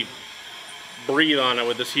barely breathe on it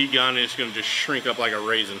with this heat gun and it's going to just shrink up like a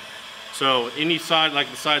raisin. So any side,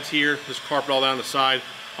 like the sides here, this carpet all down the side,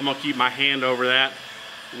 I'm going to keep my hand over that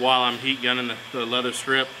while I'm heat gunning the leather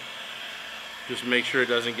strip. Just make sure it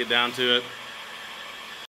doesn't get down to it.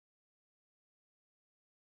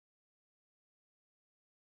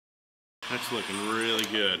 That's looking really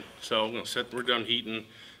good. So I'm going to set, we're done heating,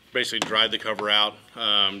 basically dried the cover out.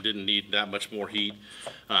 Didn't need that much more heat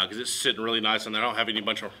because it's sitting really nice on there. I don't have any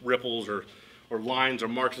bunch of ripples or lines or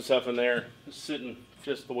marks and stuff in there. It's sitting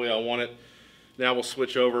just the way I want it. Now we'll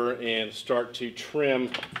switch over and start to trim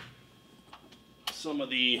some of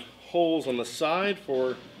the holes on the side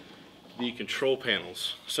for the control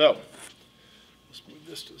panels. So let's move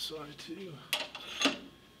this to the side too.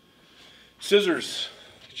 Scissors.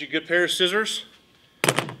 Get you a good pair of scissors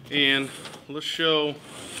and let's show,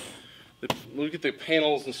 look at the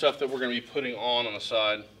panels and stuff that we're going to be putting on the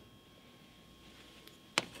side.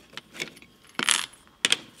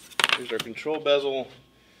 Here's our control bezel.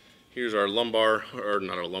 Here's our lumbar, or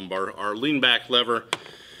not our lumbar, our lean back lever.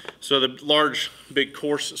 So the large big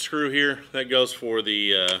coarse screw here, that goes for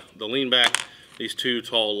the lean back. These two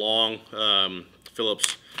tall long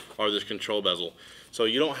Phillips are this control bezel. So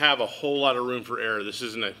you don't have a whole lot of room for error. This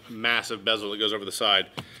isn't a massive bezel that goes over the side.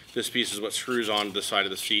 This piece is what screws on the side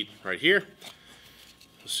of the seat right here.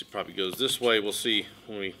 Let's see, probably goes this way. We'll see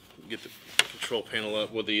when we get the control panel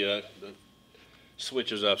up with the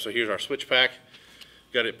switches up. So here's our switch pack.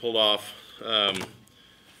 Got it pulled off.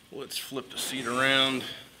 Let's flip the seat around.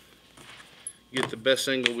 Get the best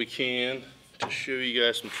angle we can to show you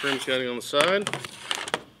guys some trim cutting on the side.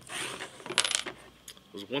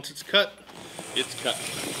 Because once it's cut, it's cut.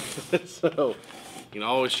 So you can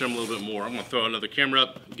always trim a little bit more. I'm going to throw another camera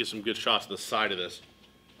up and get some good shots of the side of this.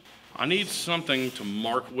 I need something to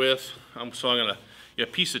mark with. So I'm going to, a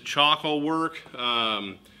piece of chalk will work.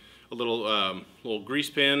 A little grease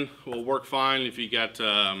pen will work fine. If you got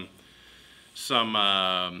some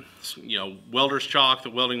welder's chalk, the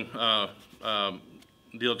welding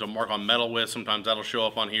deal to mark on metal with, sometimes that'll show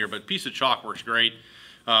up on here, but a piece of chalk works great.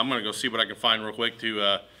 I'm going to go see what I can find real quick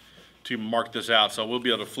to mark this out. So we'll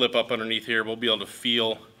be able to flip up underneath here. We'll be able to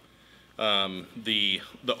feel the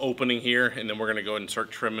opening here, and then we're going to go ahead and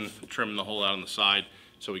start trimming the hole out on the side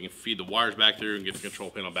so we can feed the wires back through and get the control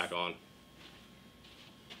panel back on.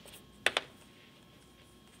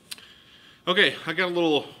 Okay, I got a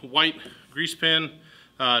little white grease pen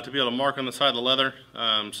to be able to mark on the side of the leather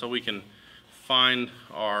so we can find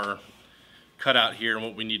our cutout here and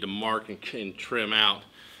what we need to mark and trim out.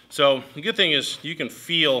 So the good thing is you can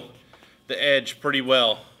feel the edge pretty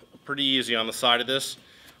easy on the side of this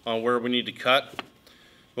on where we need to cut.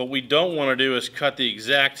 What we don't want to do is cut the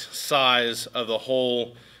exact size of the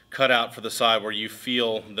hole cutout for the side where you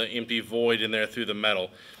feel the empty void in there through the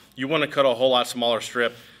metal. You want to cut a whole lot smaller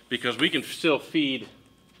strip because we can still feed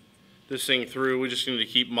this thing through. We just need to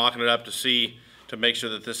keep mocking it up to make sure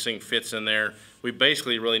that this thing fits in there. We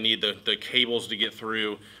basically really need the cables to get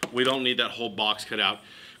through. We don't need that whole box cut out.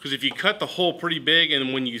 Because if you cut the hole pretty big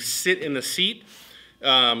and when you sit in the seat,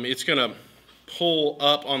 it's gonna pull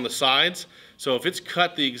up on the sides. So if it's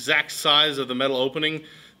cut the exact size of the metal opening,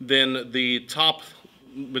 then the top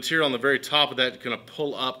material on the very top of that is gonna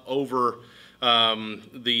pull up over where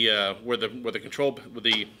the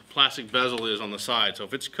plastic bezel is on the side. So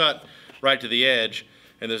if it's cut right to the edge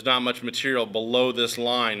and there's not much material below this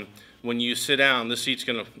line, when you sit down,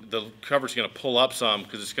 the cover's gonna pull up some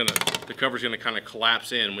because the cover's gonna kind of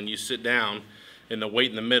collapse in. When you sit down and the weight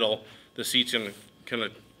in the middle, the seat's gonna kind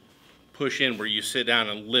of push in where you sit down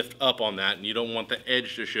and lift up on that, and you don't want the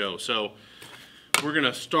edge to show. So we're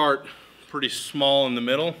gonna start pretty small in the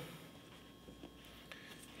middle.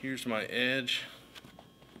 Here's my edge.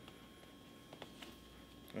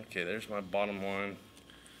 Okay, there's my bottom line.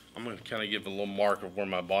 I'm gonna kind of give a little mark of where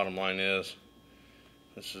my bottom line is.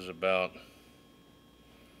 This isn't going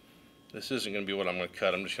to be what I'm going to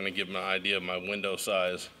cut. I'm just going to give them an idea of my window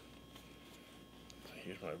size.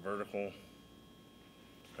 Here's my vertical,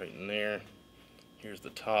 right in there. Here's the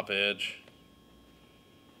top edge.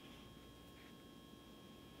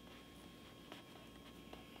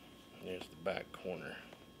 There's the back corner.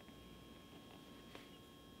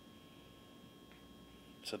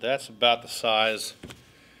 So that's about the size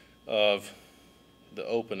of the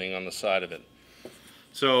opening on the side of it.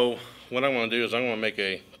 So what I'm going to do is I'm going to make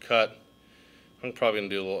a cut. I'm probably going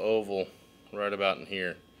to do a little oval right about in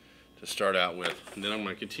here to start out with. And then I'm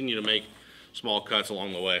going to continue to make small cuts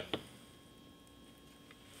along the way.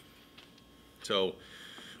 So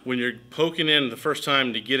when you're poking in the first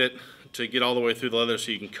time to get all the way through the leather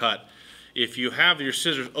so you can cut, if you have your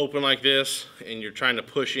scissors open like this and you're trying to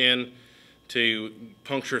push in to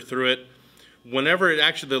puncture through it, whenever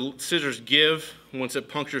the scissors give, once it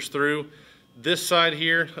punctures through, this side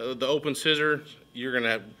here, the open scissor, you're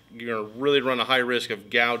gonna really run a high risk of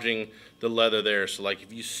gouging the leather there. So like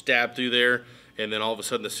if you stab through there and then all of a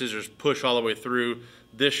sudden the scissors push all the way through,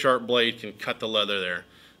 this sharp blade can cut the leather there.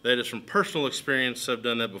 That is from personal experience. I've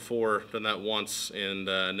done that before, done that once, and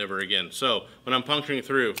never again. So when I'm puncturing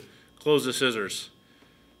through, close the scissors,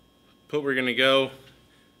 put where you're gonna go,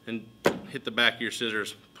 and hit the back of your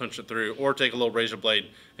scissors, punch it through, or take a little razor blade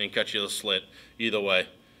and cut you a slit, either way.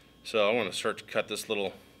 So I want to start to cut this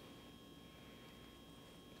little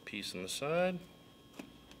piece on the side.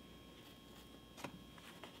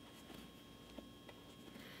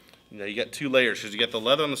 Now you got two layers because you got the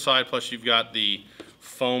leather on the side, plus you've got the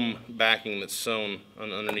foam backing that's sewn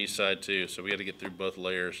on the underneath side too. So we got to get through both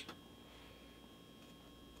layers.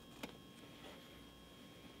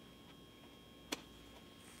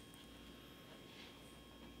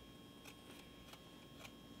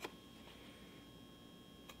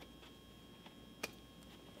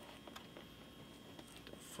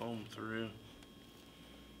 Foam through.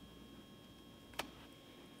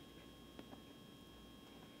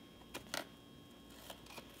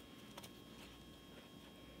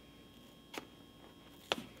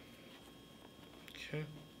 Okay.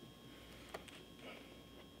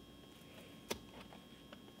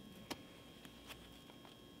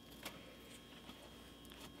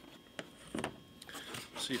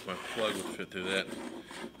 Let's see if my plug will fit through that.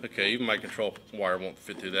 Okay, even my control wire won't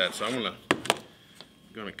fit through that, so I'm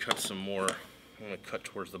gonna cut some more. I'm gonna cut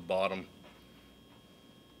towards the bottom.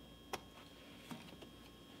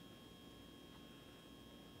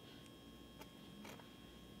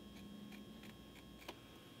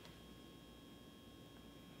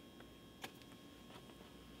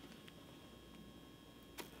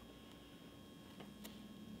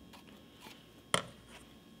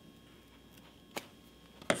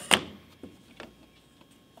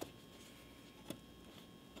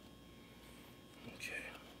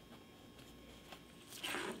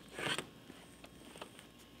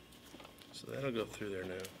 So that'll go through there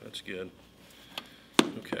now. That's good.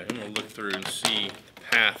 Okay, I'm going to look through and see the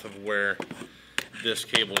path of where this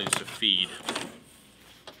cable needs to feed.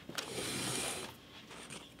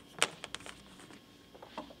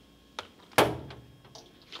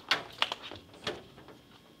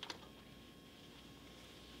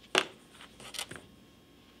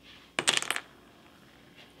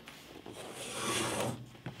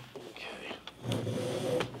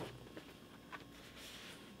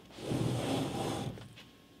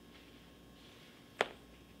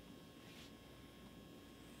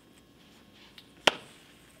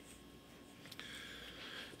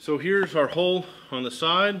 So here's our hole on the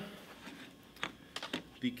side.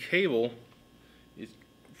 The cable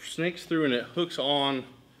snakes through and it hooks on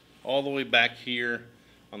all the way back here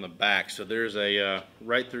on the back. So there's a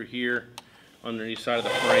right through here underneath side of the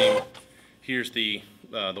frame. Here's the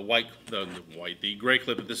gray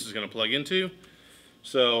clip that this is going to plug into.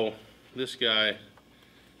 So this guy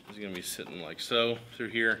is going to be sitting like so through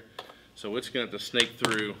here. So it's going to have to snake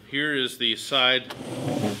through. Here is the side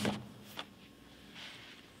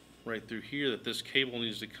right through here that this cable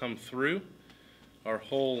needs to come through. Our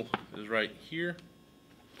hole is right here.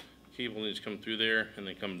 Cable needs to come through there and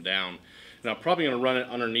then come down. Now I'm probably going to run it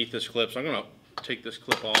underneath this clip, so I'm going to take this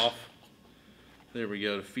clip off. There we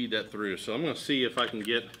go, to feed that through. So I'm going to see if I can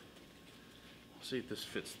see if this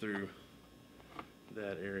fits through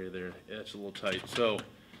that area there. Yeah, it's a little tight. So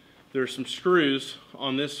there's some screws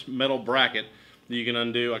on this metal bracket that you can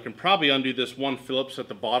undo. I can probably undo this one Phillips at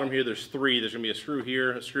the bottom here. There's three. There's going to be a screw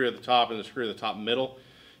here, a screw at the top, and a screw at the top middle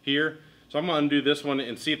here. So I'm going to undo this one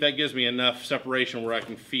and see if that gives me enough separation where I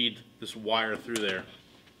can feed this wire through there.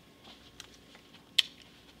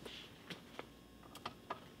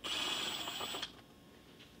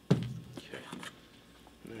 Okay.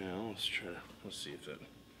 Now let's see if it,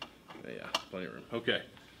 yeah, plenty of room. Okay.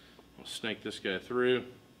 I'll snake this guy through.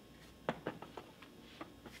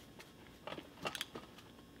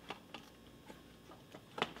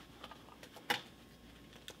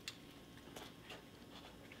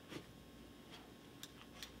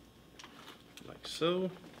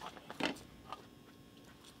 So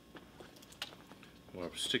I'm going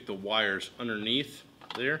to stick the wires underneath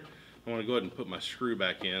there. I want to go ahead and put my screw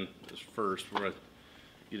back in this first. We're going to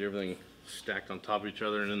get everything stacked on top of each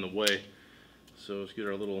other and in the way. So let's get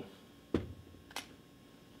our little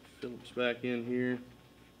Phillips back in here.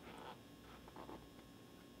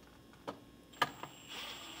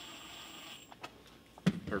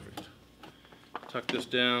 Perfect. Tuck this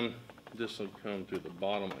down. This will come through the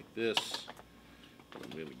bottom like this. I'm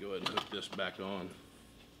going to go ahead and hook this back on.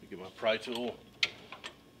 Get my pry tool.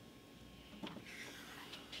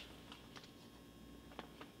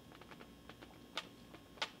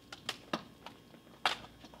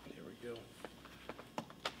 There we go.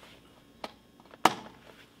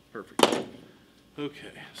 Perfect.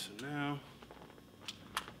 Okay, so now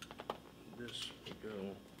this will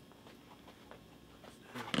go.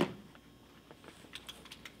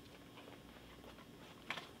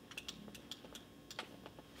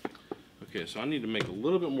 Okay, so I need to make a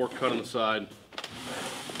little bit more cut on the side to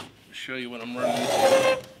show you what I'm running.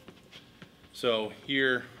 So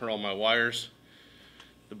here are all my wires.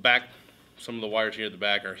 The back, some of the wires here at the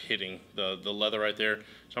back are hitting the leather right there.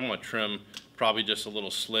 So I'm going to trim probably just a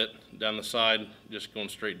little slit down the side, just going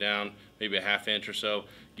straight down, maybe a ½ inch or so.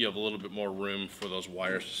 Give a little bit more room for those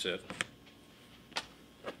wires to sit.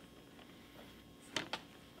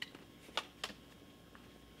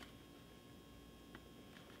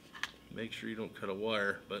 Make sure you don't cut a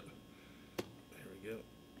wire, but there we go.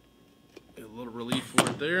 Get a little relief for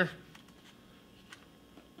it there.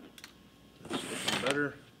 That's looking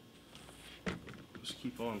better. Just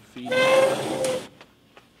keep on feeding. I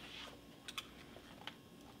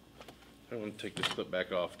want to take this clip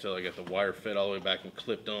back off until I get the wire fed all the way back and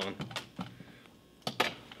clipped on.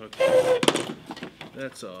 Okay,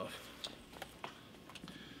 that's off.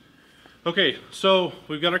 Okay, so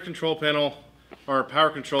we've got our control panel. Our power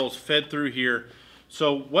controls fed through here.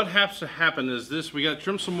 So what has to happen is this, we got to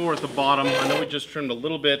trim some more at the bottom. I know we just trimmed a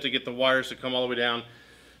little bit to get the wires to come all the way down.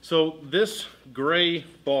 So this gray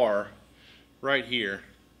bar right here,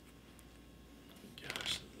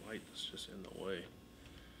 gosh, the light is just in the way.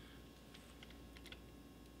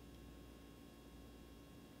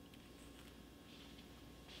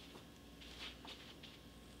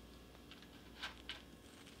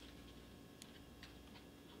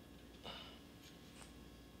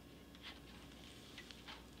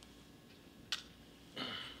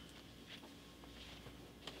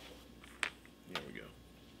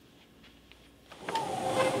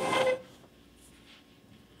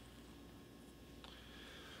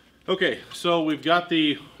 Okay, so we've got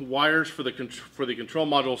the wires for the control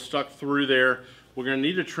module stuck through there. We're going to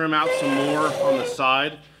need to trim out some more on the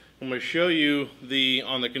side. I'm going to show you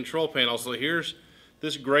on the control panel. So here's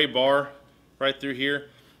this gray bar right through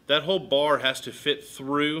here. That whole bar has to fit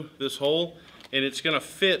through this hole, and it's going to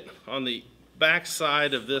fit on the back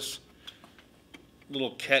side of this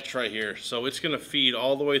little catch right here. So it's going to feed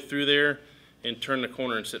all the way through there and turn the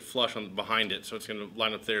corner and sit flush on behind it. So it's going to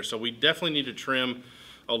line up there. So we definitely need to trim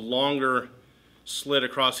a longer slit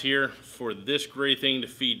across here for this gray thing to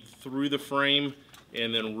feed through the frame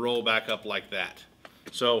and then roll back up like that.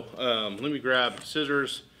 So let me grab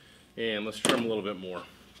scissors And let's trim a little bit more.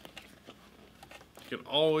 You can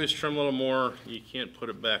always trim a little more, you can't put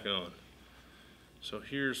it back on. So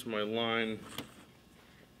here's my line.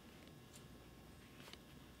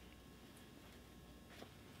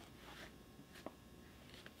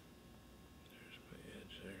 There's my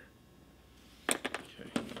edge there. Okay.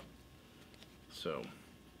 So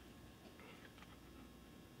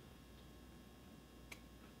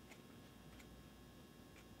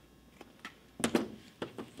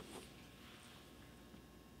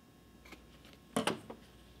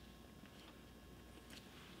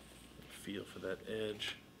feel for that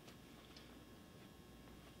edge.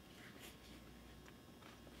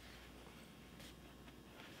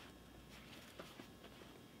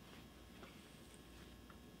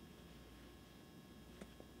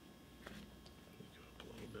 Go up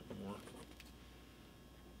a little bit more.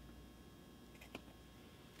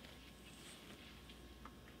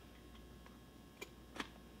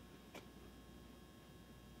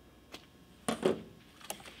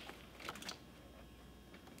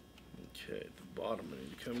 Okay, at the bottom I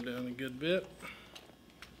need to come down a good bit.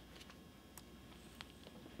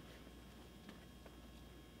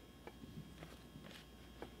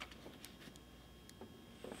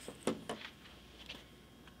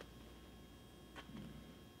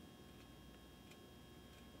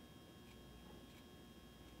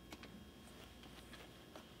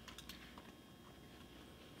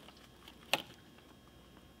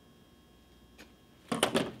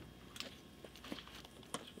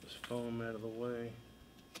 Foam out of the way.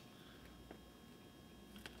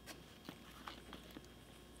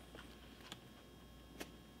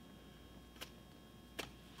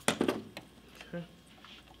 Okay.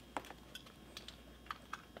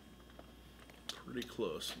 Pretty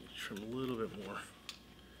close. You trim a little bit more.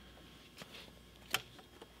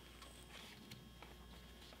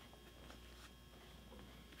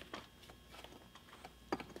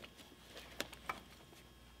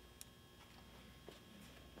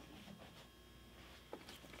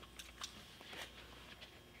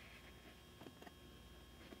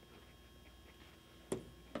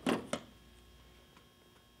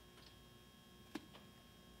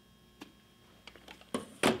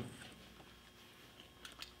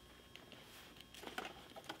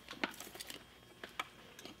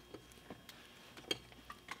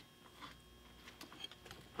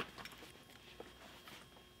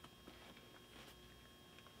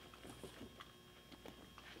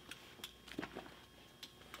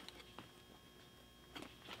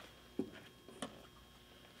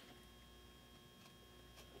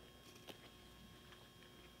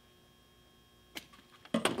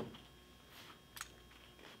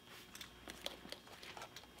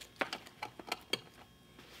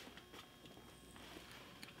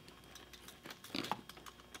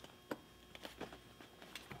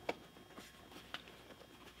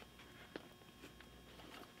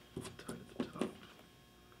 Tight at the top.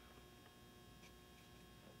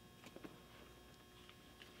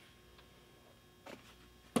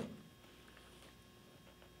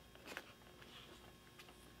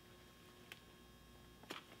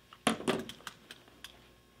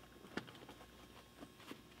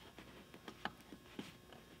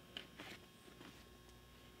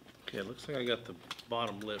 Okay, it looks like I got the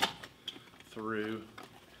bottom lip through.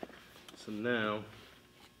 So now,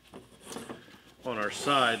 on our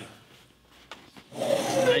side,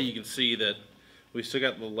 now you can see that we still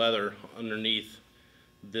got the leather underneath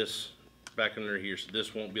this, back under here, so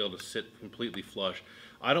this won't be able to sit completely flush.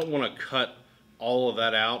 I don't want to cut all of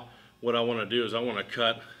that out. What I want to do is I want to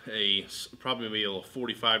cut probably a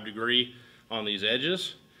 45 degree on these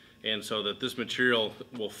edges, and so that this material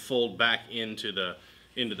will fold back into the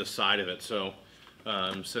side of it, so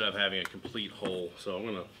instead of having a complete hole. So I'm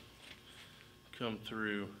going to come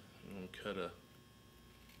through and cut a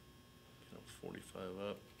 45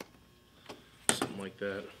 up, something like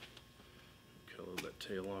that. Cut a little that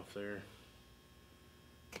tail off there.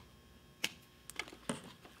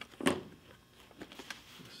 Let's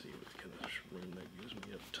see what kind of room that gives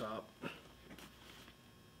me up top.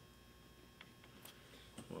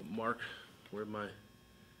 I'll mark where my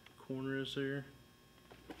corner is there.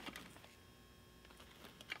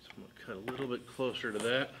 So I'm going to cut a little bit closer to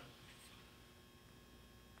that.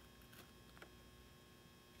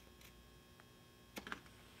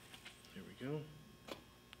 There we go.